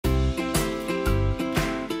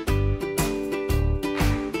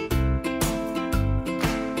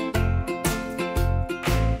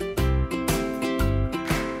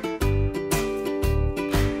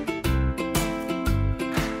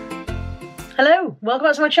Hello, welcome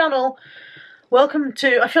back to my channel. Welcome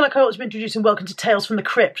to, I feel like I ought to be introducing welcome to Tales from the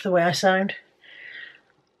Crypt, the way I sound.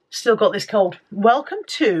 Still got this cold. Welcome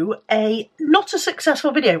to not a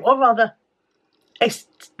successful video, or rather, a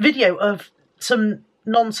video of some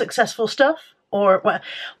non-successful stuff. Or, well,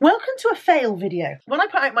 welcome to a fail video. When I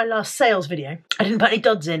put out my last sales video, I didn't put any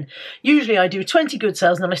duds in. Usually I do 20 good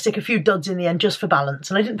sales and then I stick a few duds in the end just for balance.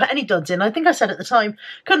 And I didn't put any duds in. I think I said at the time,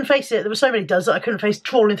 couldn't face it. There were so many duds that I couldn't face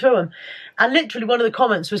trawling through them. And literally one of the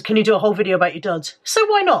comments was, can you do a whole video about your duds? So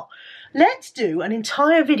why not? Let's do an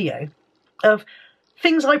entire video of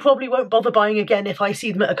things I probably won't bother buying again if I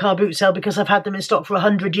see them at a car boot sale because I've had them in stock for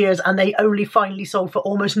 100 years and they only finally sold for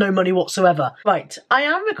almost no money whatsoever. Right, I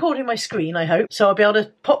am recording my screen, I hope, so I'll be able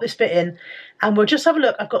to pop this bit in and we'll just have a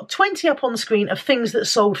look. I've got 20 up on the screen of things that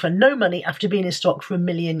sold for no money after being in stock for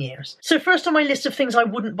 1,000,000 years. So first on my list of things I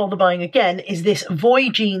wouldn't bother buying again is this Voy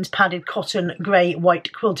Jeans padded cotton grey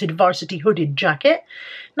white quilted varsity hooded jacket.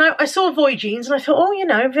 Now, I saw Voy Jeans and I thought, oh, you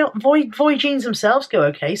know, Voy Jeans themselves go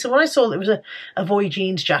okay. So when I saw that it was a Voy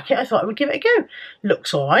Jeans jacket, I thought I would give it a go.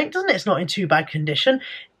 Looks all right, doesn't it? It's not in too bad condition.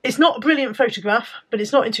 It's not a brilliant photograph, but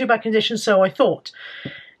it's not in too bad condition, so I thought.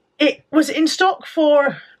 It was in stock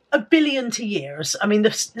for 1 billion years. I mean,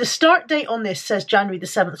 the start date on this says January the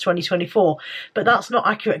 7th, 2024, but that's not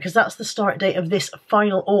accurate because that's the start date of this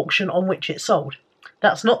final auction on which it sold.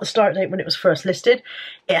 That's not the start date when it was first listed.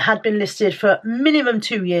 It had been listed for minimum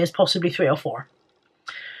 2 years, possibly 3 or 4.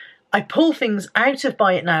 I pull things out of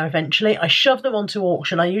Buy It Now eventually. I shove them onto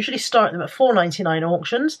auction. I usually start them at $4.99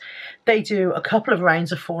 auctions. They do a couple of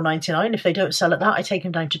rounds of $4.99. If they don't sell at that, I take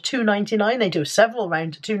them down to $2.99. They do several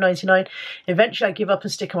rounds at $2.99. Eventually I give up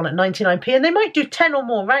and stick them on at 99p. And they might do 10 or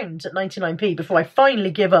more rounds at 99p before I finally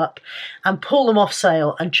give up and pull them off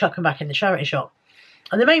sale and chuck them back in the charity shop.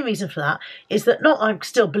 And the main reason for that is that not I'm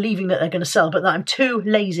still believing that they're going to sell, but that I'm too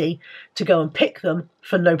lazy to go and pick them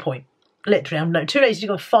for no point. Literally, I'm too lazy to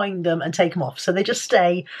go find them and take them off. So they just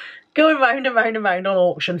stay going round and round and round on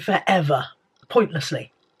auction forever,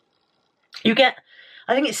 pointlessly. You get,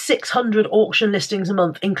 I think it's 600 auction listings a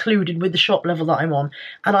month included with the shop level that I'm on.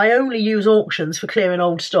 And I only use auctions for clearing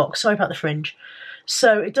old stock. Sorry about the fringe.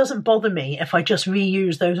 So it doesn't bother me if I just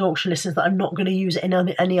reuse those auction listings that I'm not going to use it in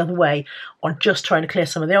any other way, or just trying to clear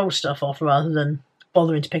some of the old stuff off rather than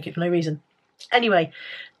bothering to pick it for no reason. Anyway,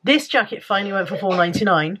 this jacket finally went for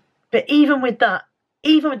 $4.99. But even with that,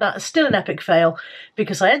 it's still an epic fail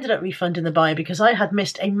because I ended up refunding the buyer because I had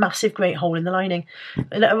missed a massive great hole in the lining.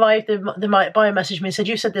 And it arrived, the buyer messaged me and said,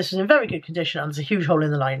 you said this was in very good condition and there's a huge hole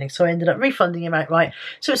in the lining. So I ended up refunding him outright.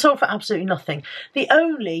 So it sold for absolutely nothing. The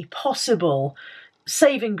only possible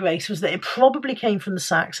saving grace was that it probably came from the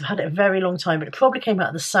sacks. I've had it a very long time, but it probably came out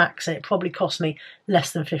of the sacks and it probably cost me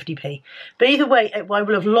less than 50p. But either way, I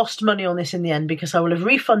will have lost money on this in the end because I will have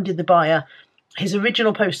refunded the buyer his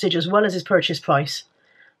original postage as well as his purchase price.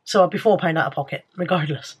 So I'll be £4 out of pocket,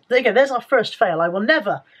 regardless. There you go, there's our first fail. I will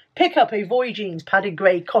never pick up a Voy Jeans padded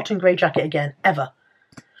grey, cotton grey jacket again, ever.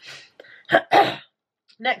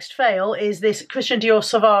 Next fail is this Christian Dior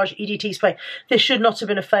Sauvage EDT spray. This should not have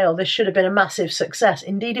been a fail. This should have been a massive success.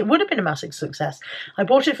 Indeed, it would have been a massive success. I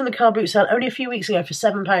bought it from the car boot sale only a few weeks ago for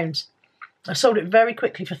 £7. I sold it very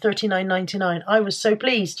quickly for $39.99. I was so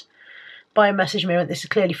pleased. Buyer messaged me and went, this is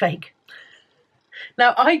clearly fake.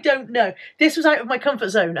 Now, I don't know. This was out of my comfort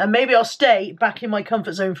zone, and maybe I'll stay back in my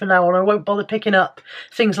comfort zone for now, and I won't bother picking up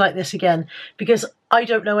things like this again, because I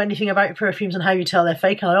don't know anything about perfumes and how you tell they're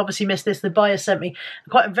fake, and I obviously missed this. The buyer sent me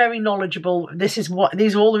quite a very knowledgeable, these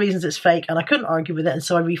are all the reasons it's fake, and I couldn't argue with it, and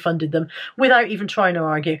so I refunded them without even trying to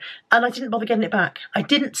argue, and I didn't bother getting it back. I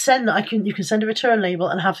didn't send that. You can send a return label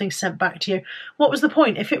and have things sent back to you. What was the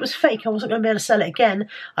point? If it was fake, I wasn't going to be able to sell it again.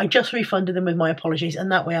 I just refunded them with my apologies, and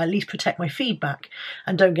that way I at least protect my feedback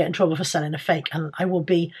and don't get in trouble for selling a fake, and I will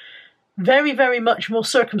be very, very much more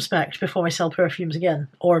circumspect before I sell perfumes again,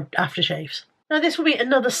 or aftershaves. Now this will be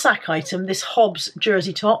another sack item, this Hobbs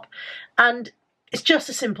jersey top, and it's just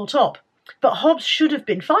a simple top. But Hobbs should have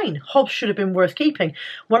been fine. Hobbs should have been worth keeping.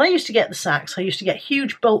 When I used to get the sacks, I used to get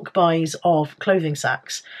huge bulk buys of clothing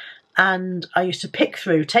sacks, and I used to pick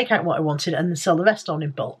through, take out what I wanted, and then sell the rest on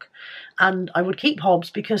in bulk. And I would keep Hobbs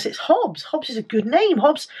because it's Hobbs. Hobbs is a good name.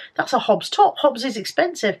 Hobbs, that's a Hobbs top. Hobbs is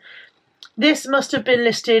expensive. This must have been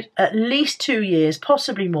listed at least 2 years,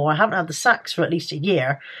 possibly more. I haven't had the sacks for at least a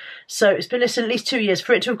year. So it's been listed at least 2 years.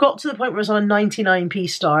 For it to have got to the point where it was on a 99p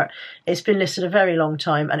start, it's been listed a very long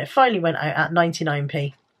time, and it finally went out at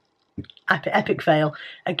 99p. Epic fail.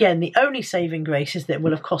 Again, the only saving grace is that it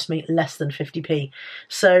will have cost me less than 50p.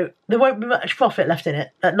 So there won't be much profit left in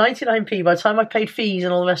it. At 99p, by the time I've paid fees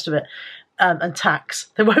and all the rest of it, and tax.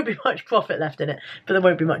 There won't be much profit left in it, but there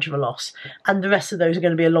won't be much of a loss. And the rest of those are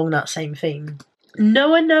going to be along that same theme.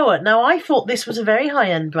 Noah. Now, I thought this was a very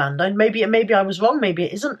high-end brand. And maybe I was wrong, maybe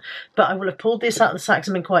it isn't. But I will have pulled this out of the sacks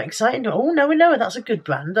and been quite excited. Oh, Noah, that's a good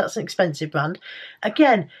brand. That's an expensive brand.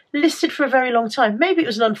 Again, listed for a very long time. Maybe it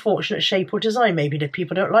was an unfortunate shape or design. Maybe the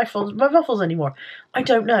people don't like ruffles anymore. I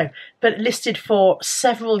don't know. But listed for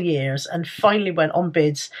several years and finally went on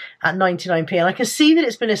bids at 99p. And I can see that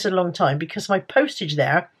it's been listed a long time because my postage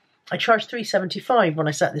there, I charged $3.75 when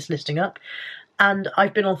I set this listing up. And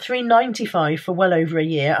I've been on $3.95 for well over a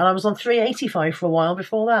year, and I was on $3.85 for a while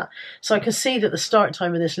before that. So I can see that the start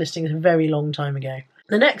time of this listing is a very long time ago.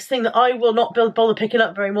 The next thing that I will not bother picking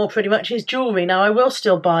up very more pretty much is jewellery. Now, I will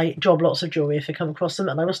still buy job lots of jewellery if I come across them,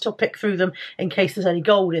 and I will still pick through them in case there's any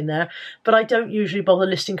gold in there. But I don't usually bother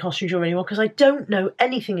listing costume jewellery anymore because I don't know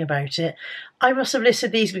anything about it. I must have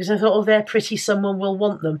listed these because I thought, oh, they're pretty, someone will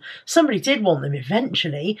want them. Somebody did want them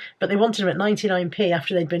eventually, but they wanted them at 99p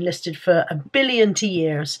after they'd been listed for a billion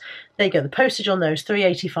years. There you go, the postage on those,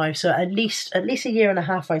 $3.85, so at least a year and a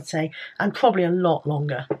half, I'd say, and probably a lot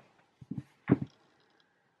longer.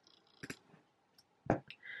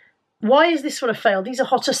 Why is this one a fail? These are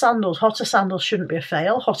Hotter sandals. Hotter sandals shouldn't be a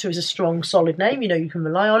fail. Hotter is a strong, solid name. You know, you can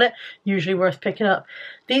rely on it. Usually worth picking up.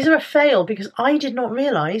 These are a fail because I did not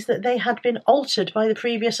realise that they had been altered by the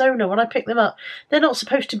previous owner when I picked them up. They're not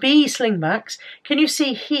supposed to be slingbacks. Can you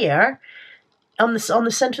see here, on the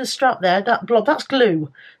centre of the strap there, that blob, that's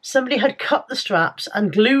glue. Somebody had cut the straps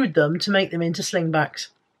and glued them to make them into slingbacks.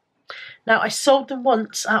 Now, I sold them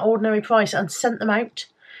once at ordinary price and sent them out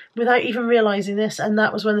without even realising this, and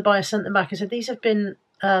that was when the buyer sent them back and said, these have been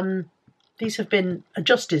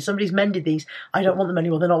adjusted, somebody's mended these, I don't want them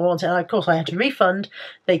anymore, they're not wanted. And of course I had to refund.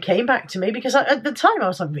 They came back to me because at the time I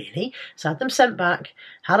was like, really? So I had them sent back,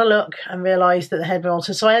 had a look and realised that they had been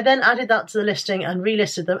altered. So I then added that to the listing and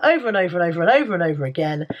relisted them over and over and over and over and over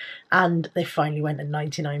again, and they finally went at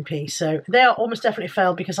 99p. So they are almost definitely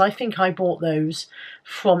failed because I think I bought those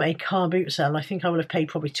from a car boot sale. I think I would have paid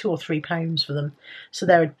probably £2 or £3 for them. So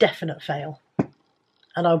they're a definite fail.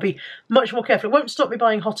 And I'll be much more careful. It won't stop me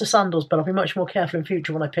buying Hotter sandals, but I'll be much more careful in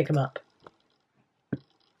future when I pick them up.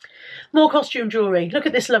 More costume jewellery. Look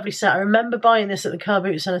at this lovely set. I remember buying this at the car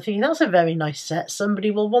boot centre thinking, that's a very nice set.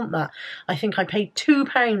 Somebody will want that. I think I paid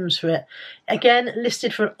 £2 for it. Again,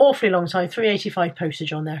 listed for an awfully long time. $3.85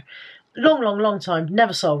 postage on there. Long time.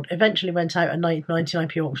 Never sold. Eventually went out at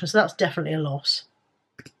 99p auction. So that's definitely a loss.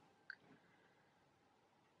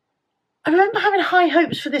 I remember having high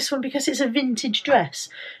hopes for this one because it's a vintage dress.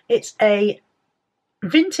 It's a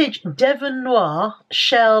vintage Devon Noir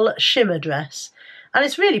shell shimmer dress, and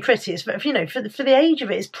it's really pretty. It's, you know, for the age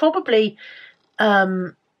of it, it's probably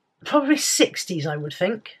 60s, I would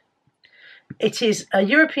think. It is a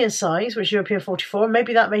European size, which is European 44.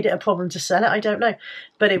 Maybe that made it a problem to sell it. I don't know,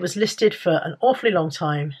 but it was listed for an awfully long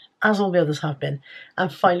time, as all the others have been,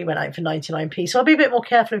 and finally went out for 99p. So I'll be a bit more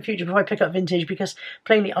careful in future before I pick up vintage because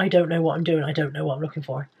plainly I don't know what I'm doing. I don't know what I'm looking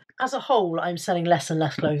for. As a whole, I'm selling less and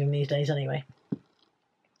less clothing these days anyway.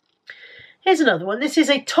 Here's another one. This is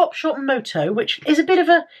a Topshop Moto, which is a bit of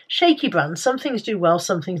a shaky brand. Some things do well,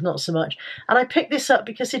 some things not so much. And I picked this up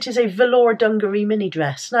because it is a velour dungaree mini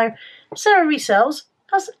dress. Now, Sarah Resells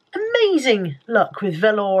has amazing luck with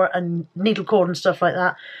velour and needle cord and stuff like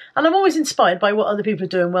that. And I'm always inspired by what other people are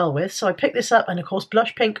doing well with. So I picked this up, and of course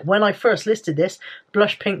blush pink, when I first listed this,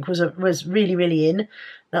 blush pink was really, really in.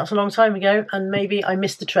 That's a long time ago, and maybe I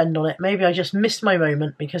missed the trend on it. Maybe I just missed my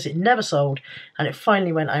moment because it never sold, and it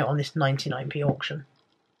finally went out on this 99p auction.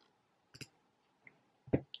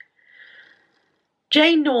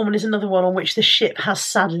 Jane Norman is another one on which the ship has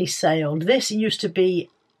sadly sailed. This used to be,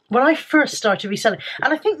 when I first started reselling,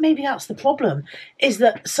 and I think maybe that's the problem, is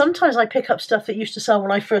that sometimes I pick up stuff that used to sell when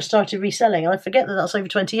I first started reselling, and I forget that that's over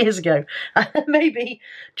 20 years ago. Maybe,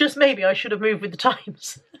 just maybe, I should have moved with the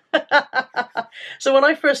times. So when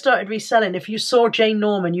I first started reselling, if you saw Jane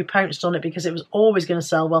Norman, you pounced on it because it was always going to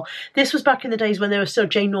sell well. This was back in the days when there were still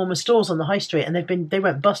Jane Norman stores on the high street, and they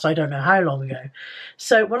went bust I don't know how long ago.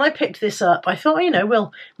 So when I picked this up, I thought, you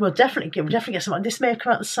know, we'll definitely get some. This may have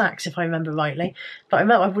come out of the sacks if I remember rightly, but I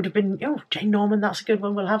remember I would have been, oh, Jane Norman, that's a good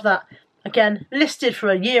one. We'll have that. Again, listed for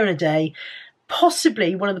a year and a day.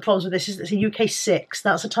 Possibly one of the problems with this is it's a UK 6.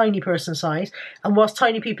 That's a tiny person size, and whilst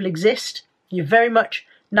tiny people exist, you're very much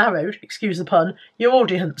narrowed, excuse the pun, your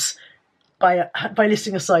audience by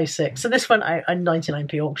listing a size 6. So this went out at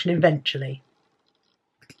 99p auction eventually.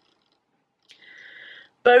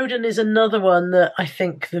 Bowden is another one that I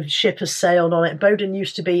think the ship has sailed on it. Bowden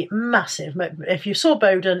used to be massive. If you saw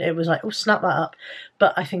Bowden, it was like, oh, snap that up.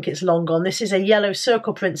 But I think it's long gone. This is a yellow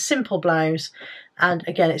circle print, simple blouse. And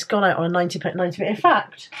again, it's gone out on a 90p. In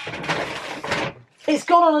fact, it's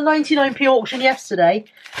gone on a 99p auction yesterday,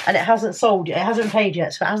 and it hasn't sold yet. It hasn't been paid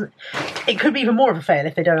yet, so it could be even more of a fail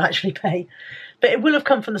if they don't actually pay. But it will have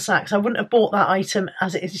come from the Saks. I wouldn't have bought that item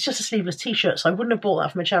as it is. It's just a sleeveless t-shirt, so I wouldn't have bought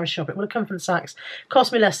that from a charity shop. It would have come from the Saks.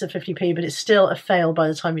 Cost me less than 50p, but it's still a fail by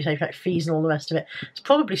the time you take back fees and all the rest of it. It's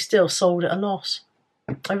probably still sold at a loss.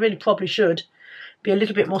 I really probably should be a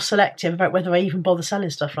little bit more selective about whether I even bother selling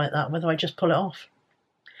stuff like that, whether I just pull it off.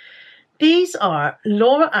 These are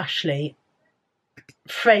Laura Ashley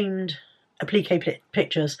framed applique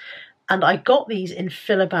pictures, and I got these in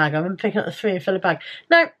filler bag. I remember picking up the 3 in filler bag.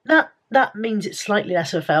 Now, that means it's slightly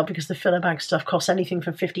less of a fail because the filler bag stuff costs anything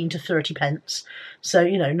from 15 to 30 pence. So,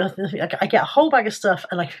 you know, nothing. I get a whole bag of stuff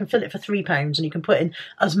and I can fill it for £3 and you can put in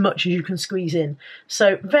as much as you can squeeze in.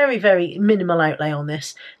 So very, very minimal outlay on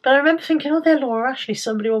this. But I remember thinking, oh, they're Laura Ashley,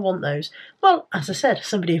 somebody will want those. Well, as I said,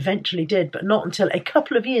 somebody eventually did, but not until a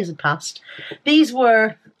couple of years had passed. These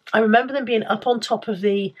were, I remember them being up on top of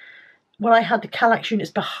when I had the Kallax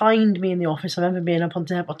units behind me in the office. I remember being up on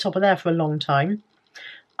top of there for a long time.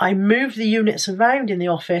 I moved the units around in the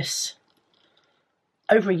office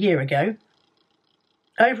over a year ago.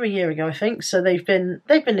 I think. So they've been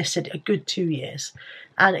listed a good 2 years.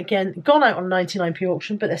 And again, gone out on a 99p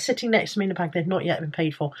auction, but they're sitting next to me in the bag. They've not yet been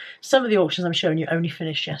paid for. Some of the auctions I'm showing you only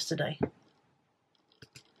finished yesterday.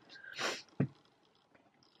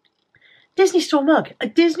 Disney Store mug, a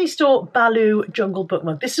Disney Store Baloo Jungle Book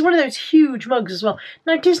mug. This is one of those huge mugs as well.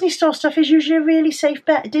 Now, Disney Store stuff is usually a really safe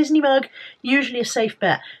bet. A Disney mug, usually a safe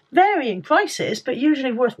bet. Varying prices, but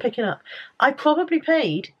usually worth picking up. I probably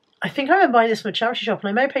paid, I think I remember buying this from a charity shop, and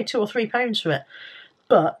I may have paid £2 or £3 for it.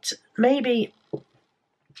 But maybe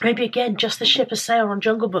again, just the ship has sailed on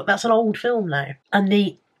Jungle Book. That's an old film now. And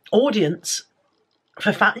the audience,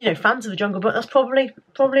 for fans of the Jungle Book, that's probably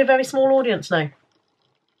a very small audience now.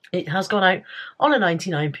 It has gone out on a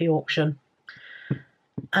 99p auction,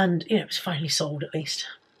 and it's finally sold at least.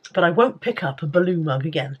 But I won't pick up a Baloo mug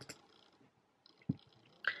again.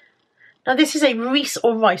 Now this is a Reese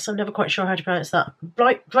or Rice, I'm never quite sure how to pronounce that.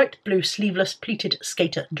 Bright blue sleeveless pleated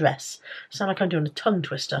skater dress. Sound like I'm doing a tongue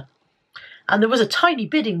twister. And there was a tiny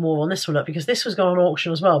bidding war on this one up because this was going on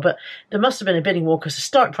auction as well. But there must have been a bidding war because the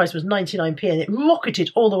start price was 99p and it rocketed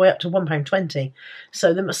all the way up to £1.20.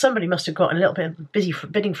 So somebody must have got a little bit busy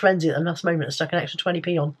bidding frenzy at the last moment and stuck an extra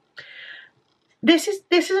 20p on. This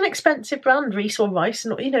is an expensive brand, Reese or Rice.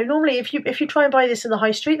 And, normally if you try and buy this in the high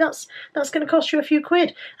street, that's going to cost you a few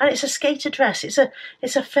quid. And it's a skater dress. It's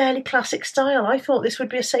a fairly classic style. I thought this would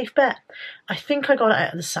be a safe bet. I think I got it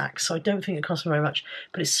out of the Saks, so I don't think it cost me very much.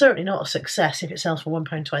 But it's certainly not a success if it sells for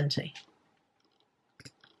 £1.20.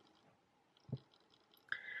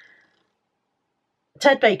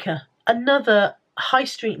 Ted Baker, another high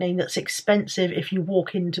street name that's expensive if you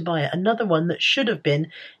walk in to buy it. Another one that should have been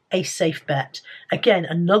a safe bet. Again,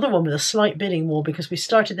 another one with a slight bidding war because we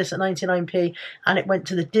started this at 99p and it went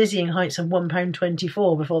to the dizzying heights of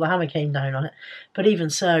 £1.24 before the hammer came down on it. But even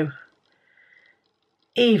so,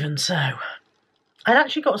 I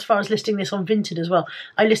actually got as far as listing this on Vinted as well.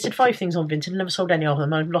 I listed 5 things on Vinted and never sold any of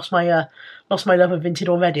them. I've lost my love of Vinted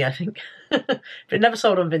already, I think. But it never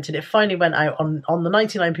sold on Vinted. It finally went out on the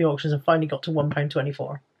 99p auctions and finally got to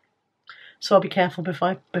 £1.24. So I'll be careful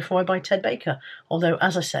before I buy Ted Baker. Although,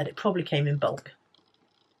 as I said, it probably came in bulk.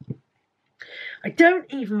 I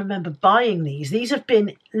don't even remember buying these. These have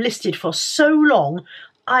been listed for so long,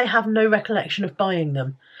 I have no recollection of buying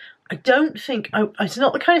them. I don't think, it's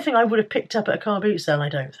not the kind of thing I would have picked up at a car boot sale, I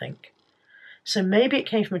don't think. So maybe it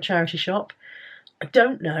came from a charity shop. I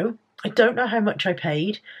don't know. I don't know how much I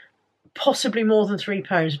paid. Possibly more than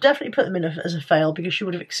 £3. Definitely put them in as a fail because you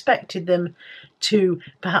would have expected them to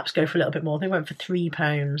perhaps go for a little bit more. They went for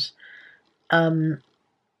 £3.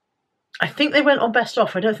 I think they went on best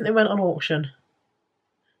offer. I don't think they went on auction.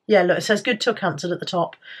 Yeah, look, it says good till cancelled at the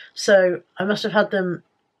top. So I must have had them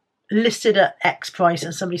listed at X price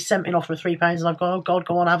and somebody sent me an offer of £3 and I've gone, oh God,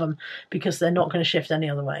 go on, have them, because they're not going to shift any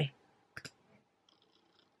other way.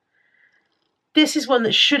 This is one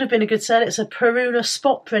that should have been a good sale. It's a Peruna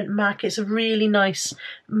spot print MAC. It's a really nice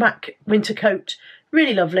MAC winter coat.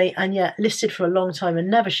 Really lovely, and yet listed for a long time and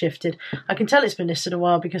never shifted. I can tell it's been listed a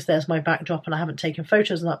while because there's my backdrop and I haven't taken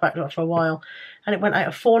photos of that backdrop for a while. And it went out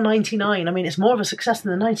at £4.99. I mean, it's more of a success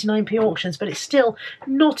than the 99p auctions, but it's still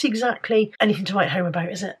not exactly anything to write home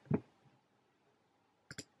about, is it?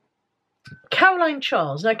 Caroline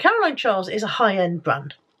Charles. Now, Caroline Charles is a high-end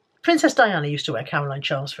brand. Princess Diana used to wear Caroline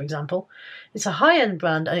Charles, for example. It's a high-end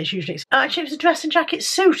brand, and it's usually... Actually, it was a dress and jacket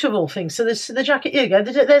suit of all things. So there's the jacket. Here you go.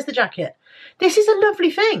 There's the jacket. This is a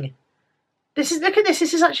lovely thing. Look at this.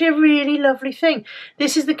 This is actually a really lovely thing.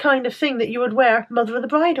 This is the kind of thing that you would wear Mother of the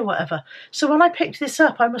Bride or whatever. So when I picked this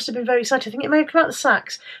up, I must have been very excited. I think it may have come out of the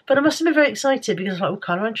Saks, but I must have been very excited because I was like, oh,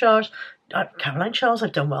 Caroline Charles.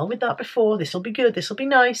 I've done well with that before. This will be good. This will be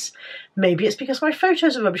nice. Maybe it's because my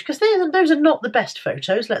photos are rubbish, because those are not the best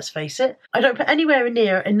photos, let's face it. I don't put anywhere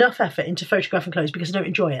near enough effort into photographing clothes because I don't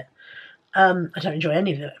enjoy it. I don't enjoy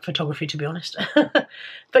any of the photography, to be honest.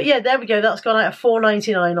 But yeah, there we go. That's gone out at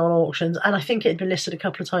 $4.99 on auctions, and I think it had been listed a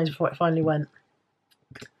couple of times before it finally went.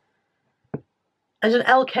 As an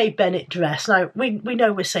LK Bennett dress. Now, we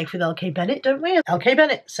know we're safe with LK Bennett, don't we? LK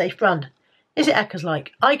Bennett, safe brand. Is it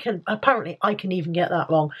Eckers-like? Apparently I can even get that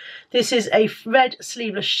wrong. This is a red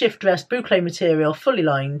sleeveless shift dress, boucle material, fully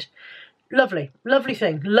lined. Lovely, lovely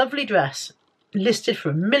thing. Lovely dress. Listed for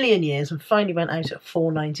a million years and finally went out at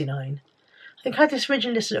 $4.99. I think I had this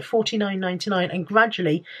originally listed at $49.99 and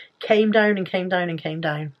gradually came down and came down and came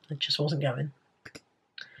down. It just wasn't going.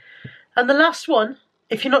 And the last one,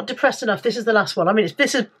 if you're not depressed enough, this is the last one. I mean,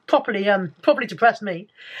 this has properly depressed me.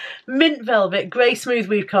 Mint Velvet, grey smooth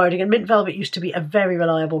weave cardigan. Mint Velvet used to be a very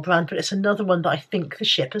reliable brand, but it's another one that I think the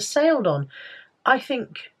ship has sailed on. I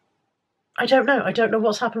don't know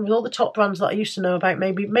what's happened with all the top brands that I used to know about.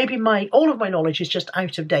 Maybe all of my knowledge is just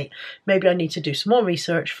out of date. Maybe I need to do some more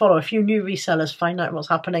research, follow a few new resellers, find out what's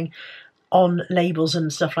happening on labels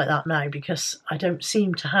and stuff like that now, because I don't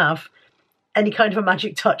seem to have any kind of a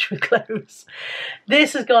magic touch with clothes.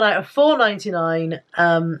 This has gone out at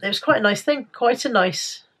 $4.99. It was quite a nice thing, quite a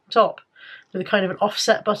nice top with a kind of an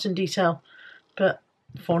offset button detail, but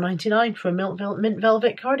 $4.99 for a mint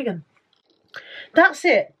velvet cardigan. That's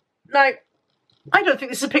it. Now, I don't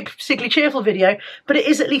think this is a particularly cheerful video, but it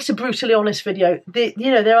is at least a brutally honest video.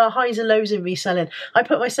 There are highs and lows in reselling. I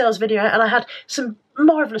put my sales video out and I had some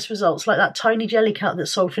marvellous results, like that tiny jelly cat that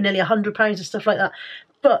sold for nearly £100 and stuff like that.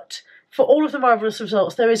 But for all of the marvellous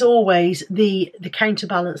results, there is always the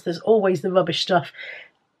counterbalance. There's always the rubbish stuff.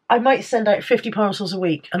 I might send out 50 parcels a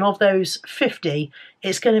week, and of those 50,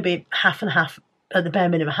 it's going to be half and half at the bare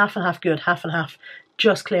minimum. Half and half good, half and half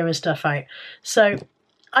just clearing stuff out. So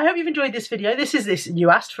I hope you've enjoyed this video. You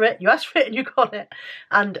asked for it and you got it.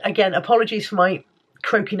 And again, apologies for my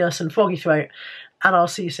croakiness and froggy throat, and I'll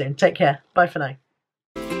see you soon. Take care. Bye for now.